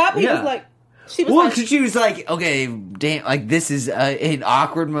Right, looked up, he yeah. was like, she was Well, like, because she was like, okay, damn, like this is an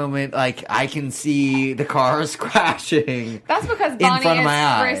awkward moment. Like I can see the cars crashing. That's because in Bonnie front of is my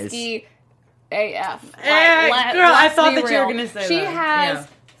eyes. frisky AF. Girl, I let's thought be that you were real. gonna say she that. has Yeah.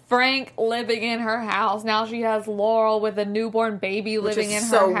 Frank living in her house. Now she has Laurel with a newborn baby which living is in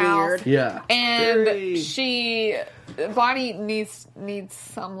so her house. weird. Yeah, And Very- Bonnie needs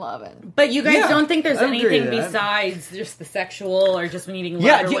some loving. But you guys Yeah, don't think there's I agree anything with that. besides just the sexual or just needing love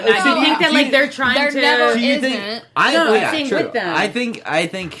Yeah, or do- whatnot? so Do you do think you- that like they're trying there to? never Do you isn't. think? No, oh, I'm yeah, saying true. with them. I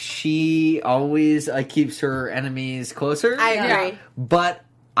think she always keeps her enemies closer. I Yeah. agree. But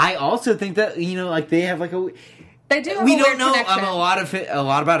I also think that like they have like a. They do. Have We a don't weird know connection. a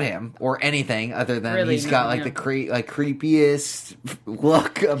lot about him or anything other than Really, he's no, got like yeah. the creepiest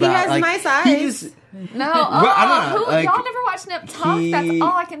look about. He has like, nice eyes. he's- No, I don't know, who, like, y'all never watched Nip Tuck? he- That's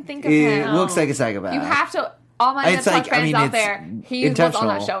all I can think of It him. looks like a psychopath. You have to. All my Nip It's Tuck like, I fans mean, out it's there, he was on intentional.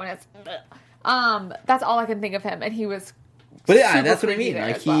 that show, and it's. That's all I can think of him, and he was. But yeah, super that's what I creepy mean. there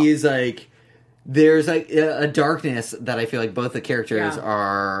Like as well. he is like. There's like a darkness that I feel like both the characters Yeah.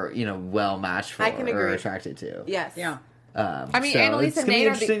 are well matched for I can or agree. attracted to. Yes. Yeah. I mean, so Annalise it's and gonna be Nate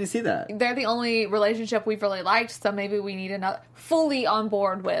interesting to see that. they're the only relationship we've really liked, so maybe we need another fully on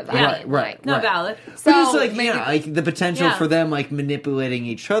board with. Right. No, valid. So But just like maybe, like the potential for them like manipulating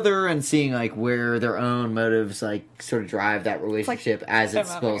each other and seeing like where their own motives like sort of drive that relationship as it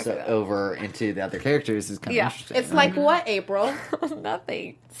spills over into the other characters is kind of interesting. It's like what, April?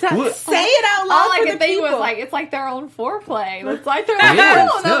 nothing. Say it out loud All I for could the think people. was like it's like their own foreplay. It's like they're It like, is. I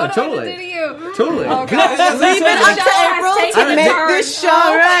don't know No, what totally. I'm gonna do to you. Totally. Oh, Good. God. Leave it up to April to make this show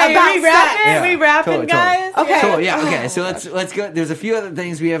about sex. Yeah, we wrapping, totally. guys? Okay. Cool, yeah, okay. So let's go. There's a few other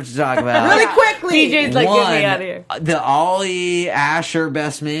things we have to talk about. Really quickly. DJ's like, get me out of here. The Ollie Asher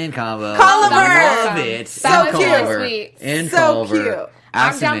best man combo. Culliver. Love it. So And cute. Culliver. Sweet. And So Culliver. cute.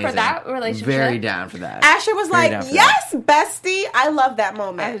 I'm That's down for amazing. that relationship. Very down for that. Asher was Very like, down for yes, bestie. I love that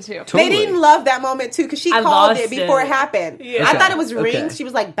moment. I do too. Totally. Nadine loved that moment too because she I called lost it before it. it happened. Yeah. I Okay. thought it was Okay. rings. She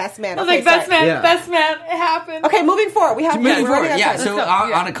was like, best man. I was Okay, like, best sorry. man, Yeah. best man. It happened. Okay, moving forward. We have Moving we're running forward, out of yeah. time. So Let's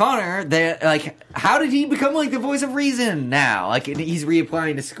go. on O'Connor, they like, how did he become like the voice of reason now? Like he's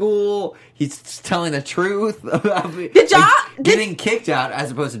reapplying to school. He's telling the truth about getting kicked out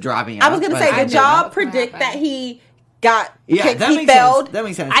as opposed to dropping out. I was going to say, did y'all predict that he got kicked? That He makes failed. sense. That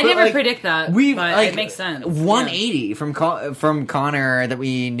makes sense. I But, never like, predict that, We but like it makes sense. 180 from Connor that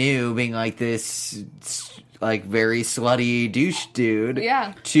we knew being like this like very slutty douche dude,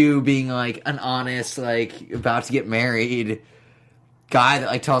 to being like an honest like about to get married guy that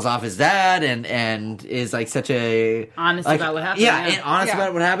like tells off his dad and is like such a honest like, about what happened. and honest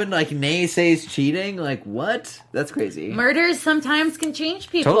about what happened. Like naysays cheating. Like what? That's crazy. Murders sometimes can change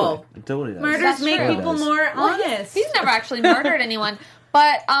people. Totally does. Murders That's make true. people more honest. He's never actually murdered anyone.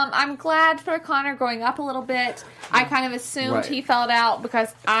 But I'm glad for Connor growing up a little bit. I kind of assumed he fell out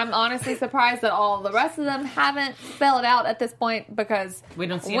because I'm honestly surprised that all the rest of them haven't fell out at this point because we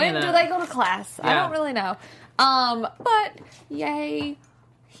don't see when any of do that. they go to class? Yeah. I don't really know. But yay,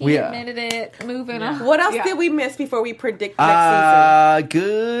 he admitted it. Moving on. What else did we miss before we predict next season?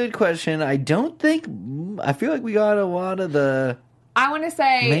 Good question. I feel like we got a lot of the I want to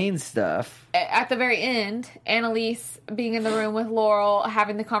say main stuff. at the very end, Annalise being in the room with Laurel,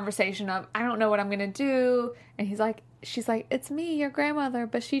 having the conversation of, I don't know what I'm going to do. And she's like, it's me, your grandmother,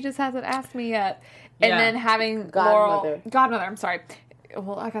 but she just hasn't asked me yet. And then having Godmother, I'm sorry.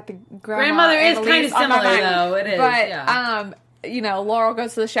 Well, I got the grandmother is Annalise kind of on my similar, mind. though. It is, But, Laurel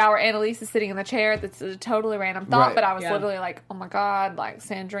goes to the shower. Annalise is sitting in the chair. That's a totally random thought, but I was literally like, oh my God, like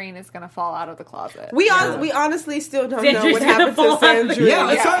Sandrine is going to fall out of the closet. We honestly still don't know what happened to Sandrine. Yeah,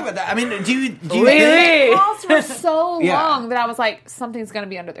 let's talk about that. I mean, do you think... It paused for so long that I was like, something's going to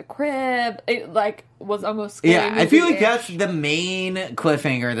be under the crib. It like was almost scary. Yeah, I feel like that's the main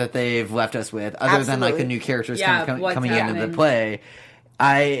cliffhanger that they've left us with, other than like the new characters coming into the play.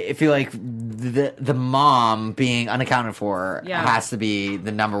 I feel like the mom being unaccounted for has to be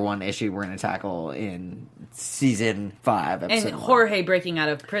the number one issue we're going to tackle in season 5. And Jorge breaking out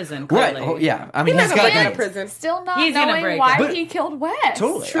of prison, clearly. Right, yeah. I mean, he's got got to go to prison. Still not He's gonna knowing break why it. he killed Wes.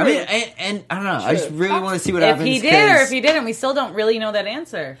 Totally. True. I mean, and I don't know. I just really want to see what If happens. he did or if he didn't, we still don't really know that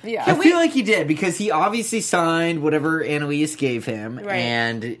answer. Yeah. I feel like he did because he obviously signed whatever Annalise gave him,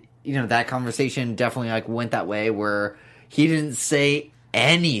 and that conversation definitely like went that way where he didn't say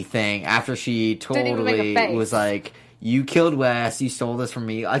anything after she totally was like, you killed Wes, you stole this from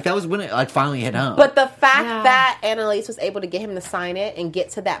me. Like that was when it like finally hit home. But the fact that Annalise was able to get him to sign it and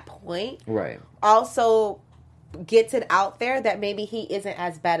get to that point, also gets it out there that maybe he isn't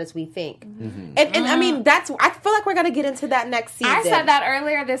as bad as we think. And I mean, I feel like we're going to get into that next season. I said that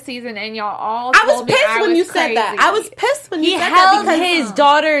earlier this season, and y'all all I was told me pissed I when was you said that. crazy. I was pissed when you He said that held because his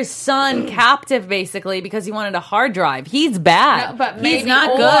daughter's son captive, basically, because he wanted a hard drive. He's bad. No, but maybe, he's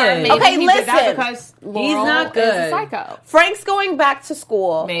not or good. Maybe Okay, he did that listen. because Laurel He's not is good. a psycho. Frank's going back to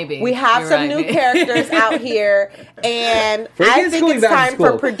school. Maybe. We have You're some right, new maybe. characters out here, and Frank I is think going it's back to time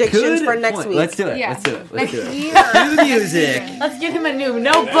school. for predictions Good for next point. week. Let's do it. Yeah. Let's do it. Let's Next do it. year. Do the music. Let's give him a new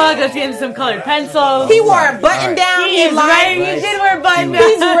notebook. Let's give him some colored pencils. He wore a button down. He in line. He did wear button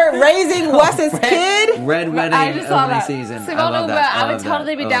He's down. raising Wes's kid. Red Wedding I just saw opening that. season. So, I love that. I would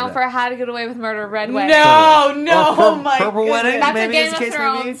totally be down for How to Get Away with Murder, Red Wedding. No, my Purple Wedding. That's maybe a is Game the of case,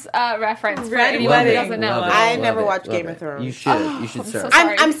 Thrones reference for Red anyone who Wedding. doesn't know. Love it. I Love never it. watched Love Game of it. Thrones. You should. You should I'm so search.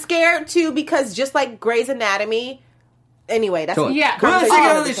 sorry. I'm scared too because just like Grey's Anatomy. Anyway, that's Totally. Yeah. Well, let's Oh,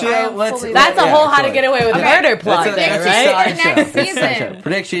 get on the I am show. Let's. fully That's a yeah, whole How to totally. Get Away with Murder plot That's there, a right? side show. Next That's a side season. show.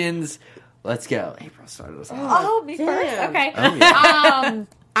 Predictions. Let's go. April started us off. Oh, me first? Damn. Okay. Oh, yeah.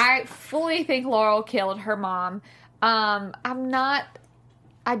 I fully think Laurel killed her mom. I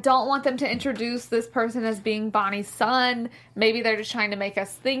don't want them to introduce this person as being Bonnie's son. Maybe they're just trying to make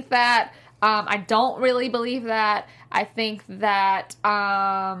us think that. I don't really believe that. I think that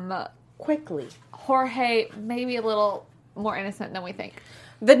Quickly, Jorge may be a little more innocent than we think.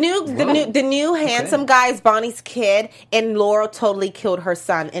 The new handsome guy is Bonnie's kid, and Laurel totally killed her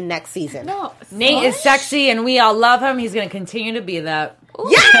son in next season. No, Nate is sexy, and we all love him. He's going to continue to be that. Ooh,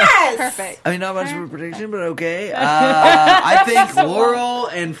 yes, perfect. I mean, not much of a prediction, but okay. I think Laurel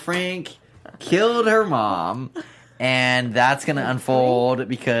and Frank killed her mom, and that's going to unfold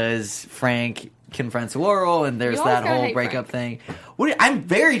because Frank confronts Laurel, and there's that whole breakup thing. I'm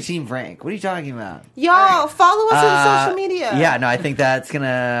very Team Frank. What are you talking about? Y'all, follow us on social media. Yeah, no, I think that's going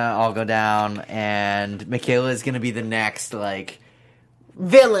to all go down, and Michaela is going to be the next,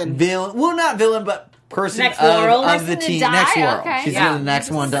 villain. Well, not villain, but person Next Laurel. of the team. Next Laurel. Okay. She's gonna be the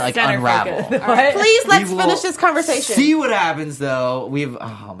next one to unravel. Please, let's finish this conversation. See what happens, though.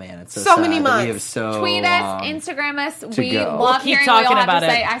 It's so many months. We have so tweet us, Instagram us. We go. love Keep hearing talking what y'all have about to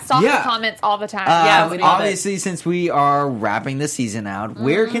say. it. I stalk the comments all the time. We love obviously, since we are wrapping the season out,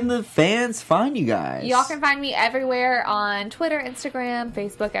 where can the fans find you guys? Y'all can find me everywhere on Twitter, Instagram,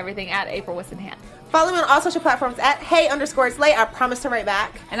 Facebook, everything at April Wissenhant. Follow me on all social platforms at hey_slay. I promise to write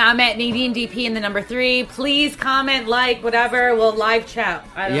back. And I'm at Nadine DP in the number 3. Please comment, whatever. We'll live chat.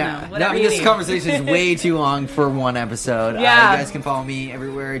 I don't know. Whatever you this need. conversation is way too long for one episode. Yeah. You guys can follow me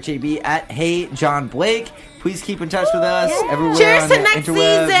everywhere at JB at Hey John Blake. Please keep in touch with us everywhere. Cheers on to the next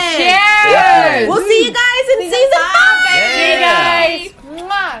interwebs. season. Cheers. We'll see you guys in season 5. See you guys.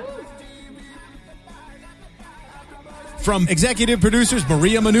 Mwah. From executive producers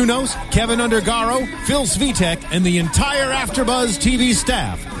Maria Menounos, Kevin Undergaro, Phil Svitek, and the entire AfterBuzz TV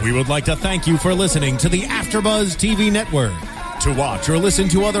staff, we would like to thank you for listening to the AfterBuzz TV network. To watch or listen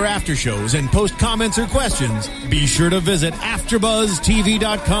to other after shows and post comments or questions, be sure to visit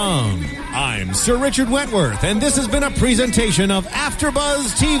AfterBuzzTV.com. I'm Sir Richard Wentworth, and this has been a presentation of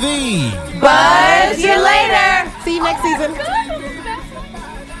AfterBuzz TV. Buzz you later. See you next season.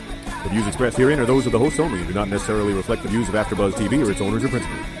 The views expressed herein are those of the hosts only and do not necessarily reflect the views of AfterBuzz TV or its owners or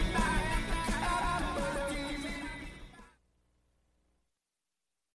principals.